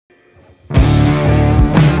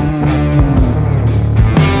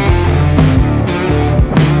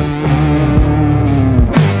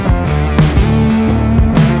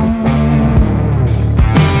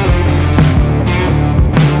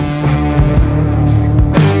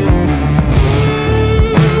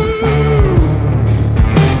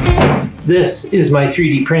This is my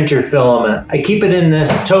 3D printer filament. I keep it in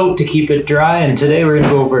this tote to keep it dry, and today we're going to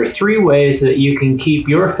go over 3 ways that you can keep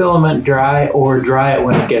your filament dry or dry it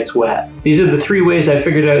when it gets wet. These are the 3 ways I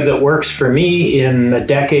figured out that works for me in a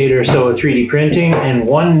decade or so of 3D printing, and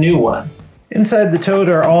 1 new one. Inside the tote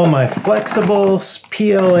are all my flexibles,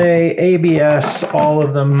 PLA, ABS, all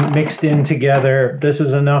of them mixed in together. This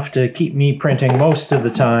is enough to keep me printing most of the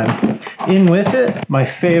time. In with it, my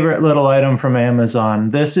favorite little item from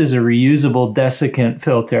Amazon. This is a reusable dessicant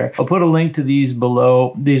filter. I'll put a link to these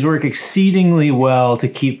below. These work exceedingly well to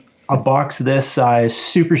keep a box this size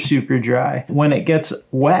super dry. When it gets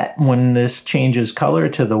wet, when this changes color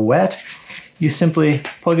to the wet, you simply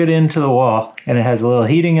plug it into the wall and it has a little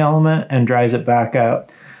heating element and dries it back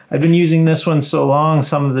out. I've been using this one so long,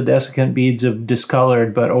 some of the dessicant beads have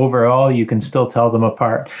discolored, but overall you can still tell them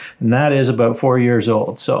apart. And that is about 4 years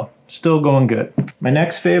old, so still going good. My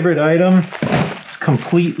next favorite item is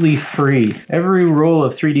completely free. Every roll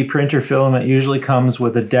of 3D printer filament usually comes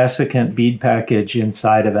with a dessicant bead package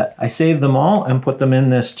inside of it. I save them all and put them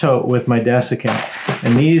in this tote with my dessicant.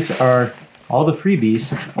 And these are all the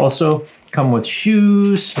freebies. Also come with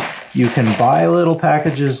shoes. You can buy little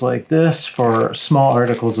packages like this for small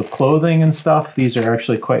articles of clothing and stuff. These are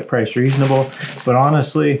actually quite price reasonable, but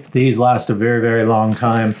honestly, these last a very long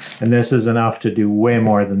time, and this is enough to do way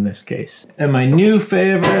more than this case. And my new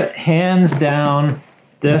favorite, hands down,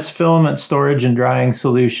 this filament storage and drying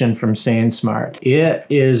solution from Sainsmart. It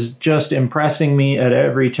is just impressing me at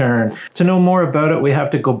every turn. To know more about it, we have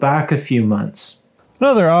to go back a few months.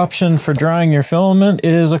 Another option for drying your filament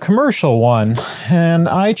is a commercial one, and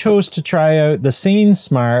I chose to try out the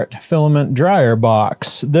Sainsmart filament dryer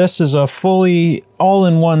box. This is a fully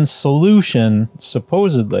all-in-one solution,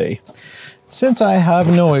 supposedly. Since I have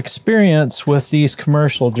no experience with these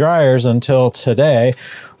commercial dryers until today,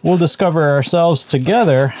 we'll discover ourselves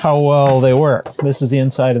together how well they work. This is the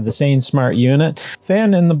inside of the Sainsmart unit.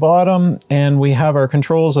 Fan in the bottom, and we have our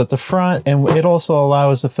controls at the front, and it also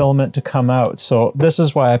allows the filament to come out. So this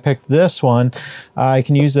is why I picked this one. I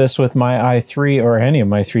can use this with my i3 or any of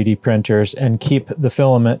my 3D printers and keep the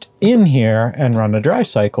filament in here and run a dry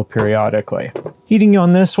cycle periodically. Heating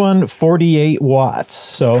on this one, 48 watts,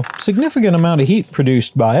 so significant amount of heat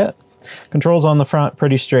produced by it. Controls on the front,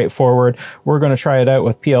 pretty straightforward. We're going to try it out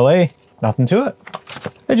with PLA. Nothing to it.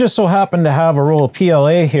 I just so happen to have a roll of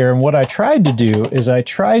PLA here, and what I tried to do is I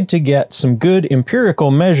tried to get some good empirical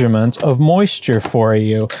measurements of moisture for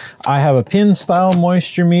you. I have a pin style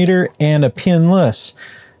moisture meter and a pinless.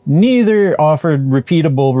 Neither offered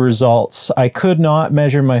repeatable results. I could not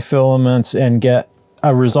measure my filaments and get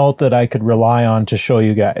a result that I could rely on to show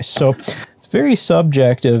you guys. So very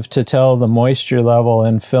subjective to tell the moisture level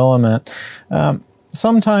in filament.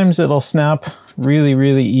 Sometimes it'll snap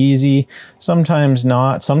really easy, sometimes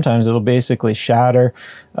not. Sometimes it'll basically shatter.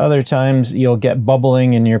 Other times you'll get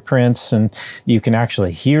bubbling in your prints and you can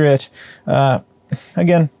actually hear it.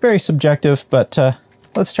 Again, very subjective, but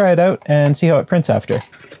let's try it out and see how it prints after.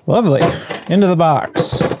 Lovely. Into the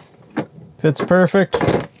box. Fits perfect,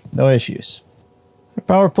 no issues.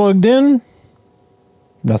 Power plugged in.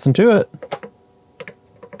 Nothing to it.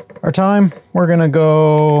 Our time, we're gonna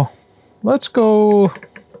go, let's go,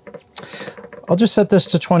 I'll just set this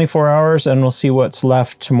to 24 hours and we'll see what's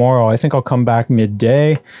left tomorrow. I think I'll come back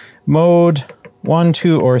midday. Mode 1,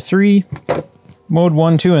 2, or 3. Mode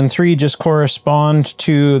 1, 2, and 3 just correspond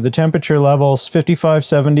to the temperature levels 55,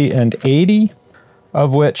 70, and 80,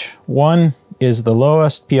 of which 1 is the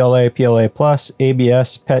lowest, PLA, PLA+,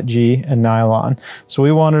 ABS, PETG, and nylon. So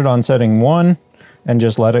we want it on setting 1 and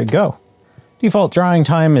just let it go. Default drying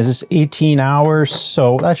time is 18 hours,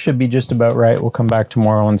 so that should be just about right. We'll come back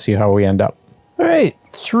tomorrow and see how we end up. All right,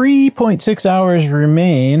 3.6 hours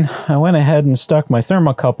remain. I went ahead and stuck my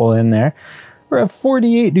thermocouple in there. We're at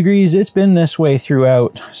 48 degrees. It's been this way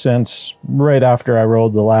throughout since right after I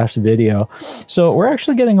rolled the last video. So we're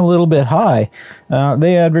actually getting a little bit high.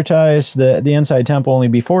 They advertise that the inside temp will only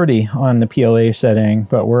be 40 on the PLA setting,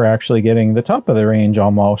 but we're actually getting the top of the range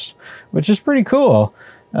almost, which is pretty cool.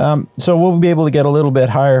 So we'll be able to get a little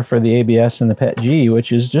bit higher for the ABS and the PETG,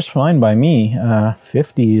 which is just fine by me.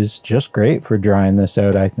 50 is just great for drying this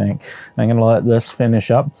out, I think. I'm going to let this finish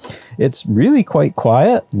up. It's really quite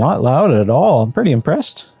quiet, not loud at all. I'm pretty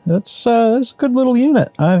impressed. It's a good little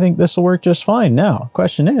unit. I think this will work just fine. Now,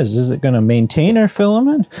 question is it going to maintain our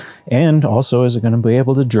filament? And also, is it going to be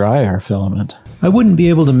able to dry our filament? I wouldn't be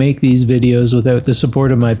able to make these videos without the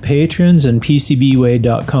support of my patrons and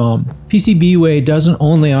PCBWay.com. PCBWay doesn't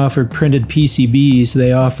only offer printed PCBs,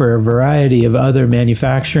 they offer a variety of other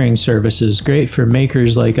manufacturing services great for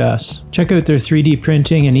makers like us. Check out their 3D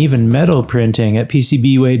printing and even metal printing at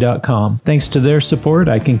PCBWay.com. Thanks to their support,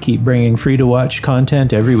 I can keep bringing free-to-watch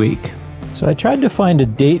content every week. So I tried to find a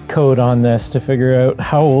date code on this to figure out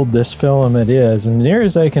how old this filament is, and near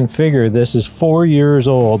as I can figure, this is 4 years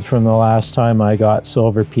old from the last time I got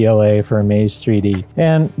silver PLA for Amaze 3D.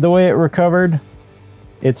 And the way it recovered,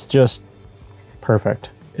 it's just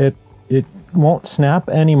perfect. It won't snap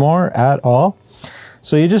anymore at all.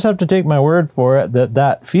 So you just have to take my word for it that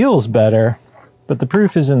that feels better, but the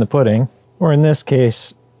proof is in the pudding, or in this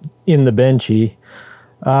case, in the benchy.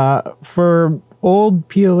 For old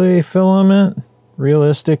PLA filament,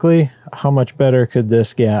 realistically, how much better could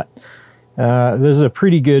this get? This is a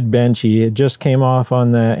pretty good benchy. It just came off on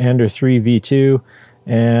the Ender 3 V2,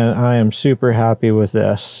 and I am super happy with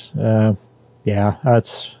this. Yeah,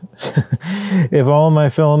 that's if all my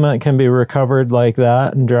filament can be recovered like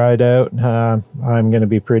that and dried out, I'm going to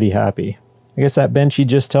be pretty happy. I guess that benchy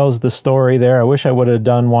just tells the story there. I wish I would have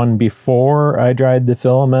done one before I dried the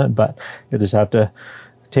filament, but you just have to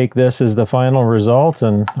take this as the final result,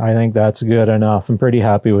 and I think that's good enough. I'm pretty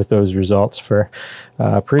happy with those results for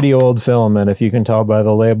pretty old filament. If you can tell by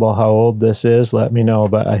the label how old this is, let me know,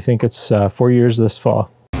 but I think it's 4 years this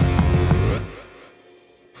fall.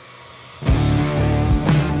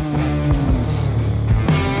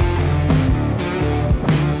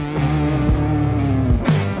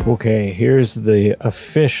 Okay, here's the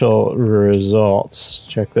official results.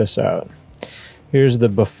 Check this out. Here's the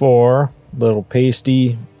before. Little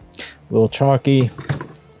pasty, little chalky,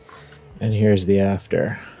 and here's the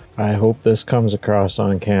after. I hope this comes across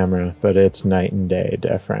on camera, but it's night and day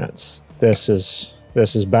difference. This is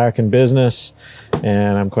back in business,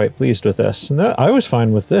 and I'm quite pleased with this. And I was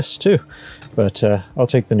fine with this too, but I'll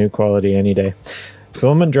take the new quality any day.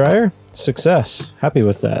 Filament dryer, success. Happy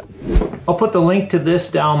with that. I'll put the link to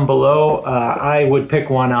this down below. I would pick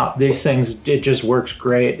one up. These things, it just works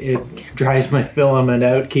great. It dries my filament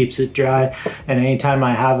out, keeps it dry, and anytime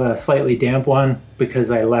I have a slightly damp one,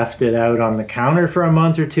 because I left it out on the counter for a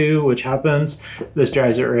month or two, which happens, this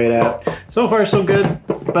dries it right out. So far so good,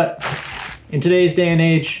 but in today's day and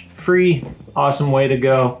age, free, awesome way to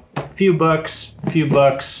go. Few bucks,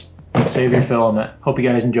 save your filament. Hope you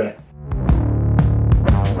guys enjoy.